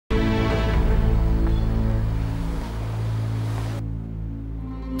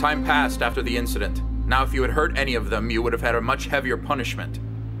Time passed after the incident. Now, if you had hurt any of them, you would have had a much heavier punishment.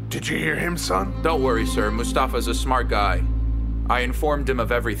 Did you hear him, son? Don't worry, sir. Mustafa's a smart guy. I informed him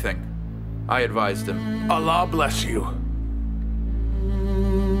of everything. I advised him. Allah bless you.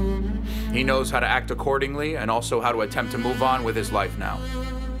 He knows how to act accordingly and also how to attempt to move on with his life now.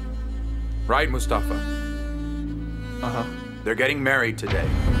 Right, Mustafa? Uh-huh. They're getting married today.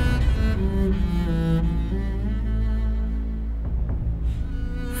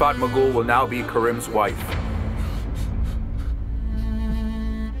 Fatmagul will now be Karim's wife.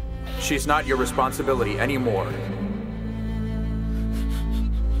 She's not your responsibility anymore.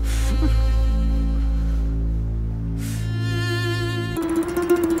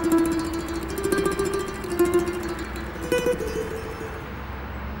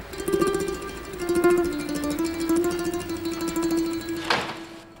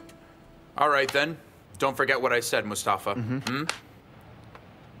 All right, then. Don't forget what I said, Mustafa.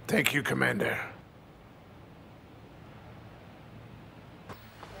 Thank you, Commander.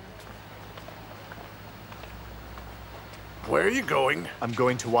 Where are you going? I'm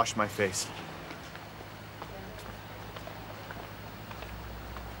going to wash my face.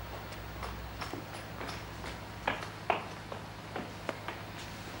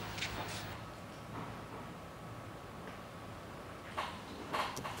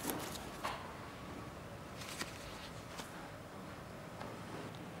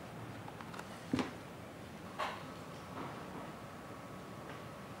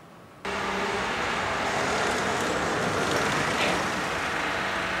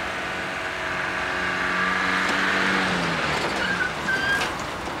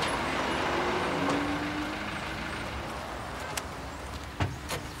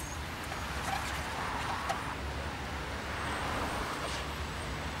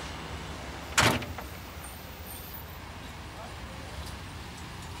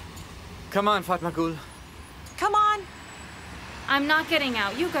 Come on, Fatmagul. Come on! I'm not getting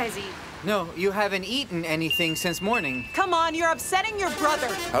out. You guys eat. No, you haven't eaten anything since morning. Come on, you're upsetting your brother!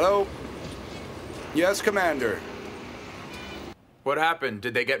 Hello? Yes, Commander. What happened?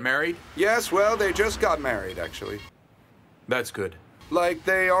 Did they get married? Yes, well, they just got married, actually. That's good. Like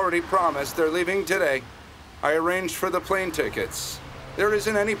they already promised, they're leaving today. I arranged for the plane tickets. There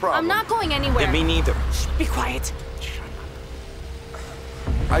isn't any problem. I'm not going anywhere. Yeah, me neither. Shh, be quiet.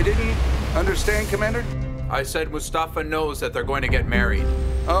 I didn't understand, Commander? I said Mustafa knows that they're going to get married.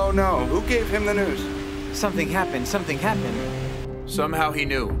 Oh, no. Who gave him the news? Something happened. Something happened. Somehow he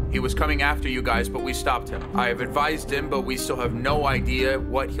knew. He was coming after you guys, but we stopped him. I have advised him, but we still have no idea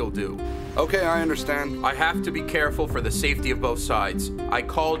what he'll do. Okay, I understand. I have to be careful for the safety of both sides. I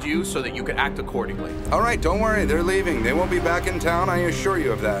called you so that you could act accordingly. All right, don't worry. They're leaving. They won't be back in town, I assure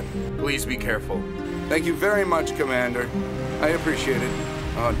you of that. Please be careful. Thank you very much, Commander. I appreciate it.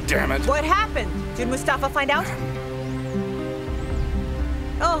 Oh, damn it. What happened? Did Mustafa find out?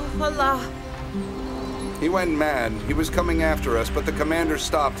 Oh, Allah. He went mad. He was coming after us, but the commander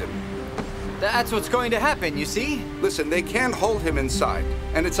stopped him. That's what's going to happen, you see? Listen, they can't hold him inside,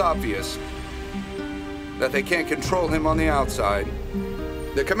 and it's obvious that they can't control him on the outside.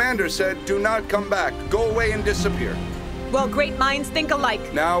 The commander said, do not come back. Go away and disappear. Well, great minds think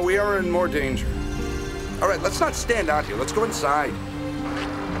alike. Now we are in more danger. All right, let's not stand out here. Let's go inside.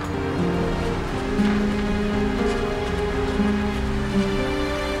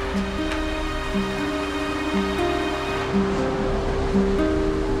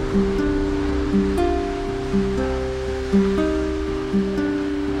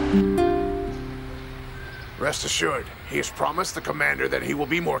 Rest assured, he has promised the commander that he will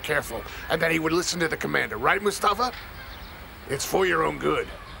be more careful and that he would listen to the commander. Right, Mustafa? It's for your own good.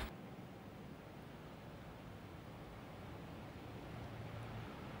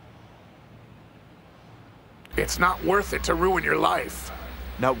 It's not worth it to ruin your life.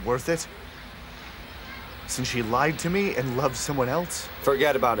 Not worth it? Since she lied to me and loved someone else?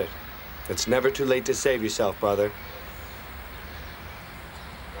 Forget about it. It's never too late to save yourself, brother.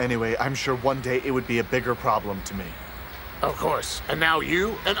 Anyway, I'm sure one day it would be a bigger problem to me. Of course. And now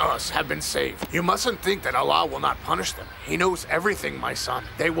you and us have been saved. You mustn't think that Allah will not punish them. He knows everything, my son.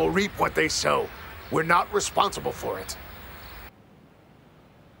 They will reap what they sow. We're not responsible for it.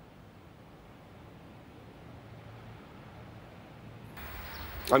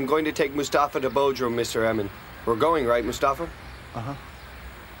 I'm going to take Mustafa to Bodrum, Mr. Emin. We're going, right, Mustafa? Uh-huh.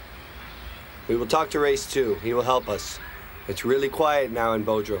 We will talk to Race too. He will help us. It's really quiet now in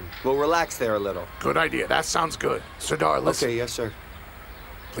Bodrum. We'll relax there a little. Good idea. That sounds good. Sardar, listen. Okay, yes, sir.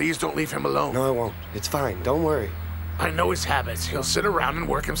 Please don't leave him alone. No, I won't. It's fine. Don't worry. I know his habits. He'll sit around and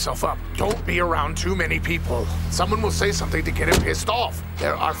work himself up. Don't be around too many people. Someone will say something to get him pissed off.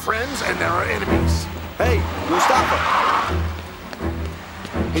 There are friends and there are enemies. Hey, Mustafa!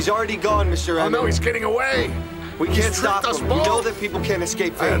 He's already gone, Mr. Oh Engin. no, he's getting away. We can't stop tricked us him. We know both. that people can't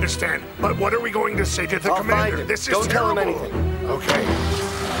escape fate. I understand, but what are we going to say to the I'll commander? find him. This is Don't tell him terrible. anything. Okay.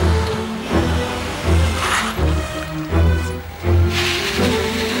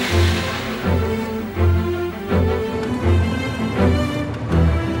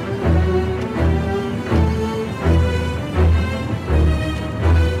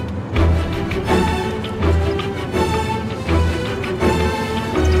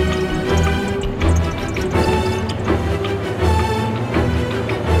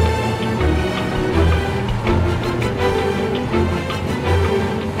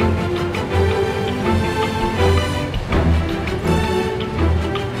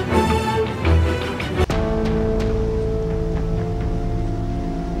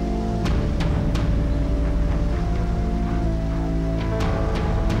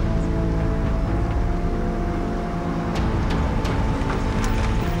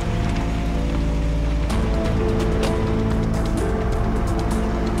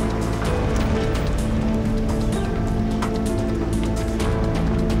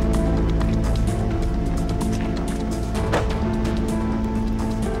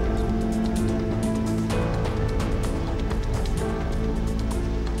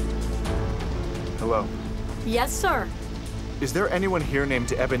 Hello. Yes, sir. Is there anyone here named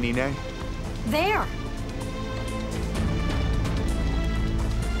Ebenine? There.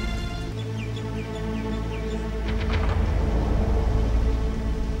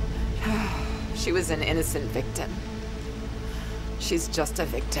 She was an innocent victim. She's just a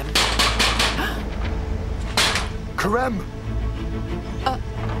victim. Crimean!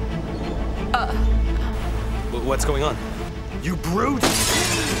 What's going on? You brute!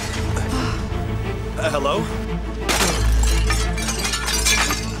 Hello?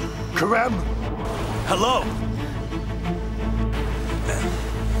 Crimean! Hello?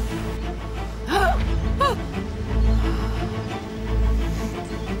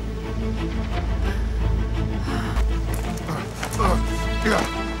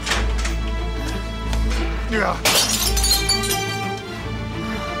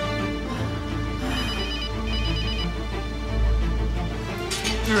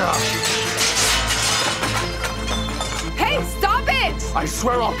 Hey, stop it! I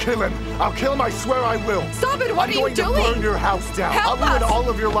swear I'll kill him! I'll kill him, I swear I will! Stop it! What I'm are you going to doing? burn your house down! Help I'll ruin us! all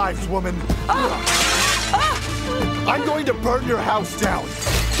of your lives, woman! I'm going to burn your house down!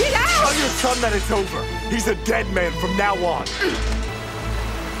 Get out! Tell your son that it's over! He's a dead man from now on!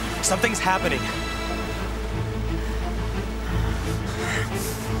 Something's happening.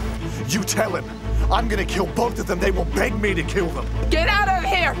 You tell him! I'm gonna kill both of them. They will beg me to kill them. Get out of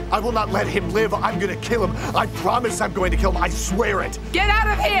here! I will not let him live. I'm gonna kill him. I promise I'm going to kill him. I swear it. Get out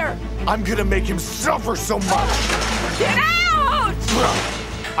of here! I'm gonna make him suffer so much. Get out!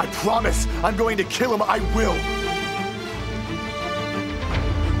 I promise I'm going to kill him. I will.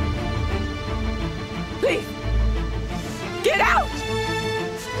 Leave! Get out!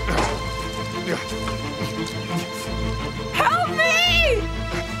 Help me!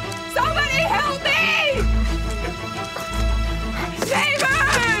 Somebody help me! David!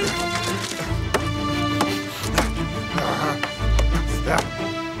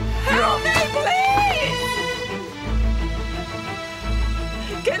 Help me, please!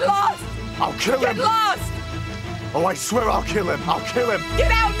 Get lost! I'll kill Get him. lost! Oh, I swear I'll kill him. I'll kill him.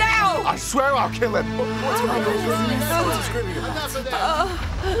 Get out now! I swear I'll kill him.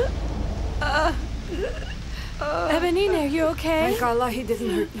 Ebenine, are you okay? Thank Allah he didn't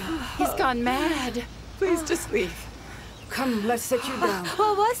hurt you. He's gone mad. Please just leave. Come, let's sit you down.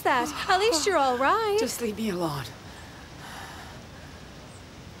 What was that? At least you're all right. Just leave me alone.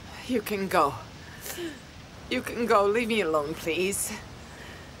 You can go. You can go. Leave me alone, please.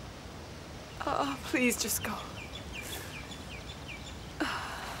 Oh, please just go.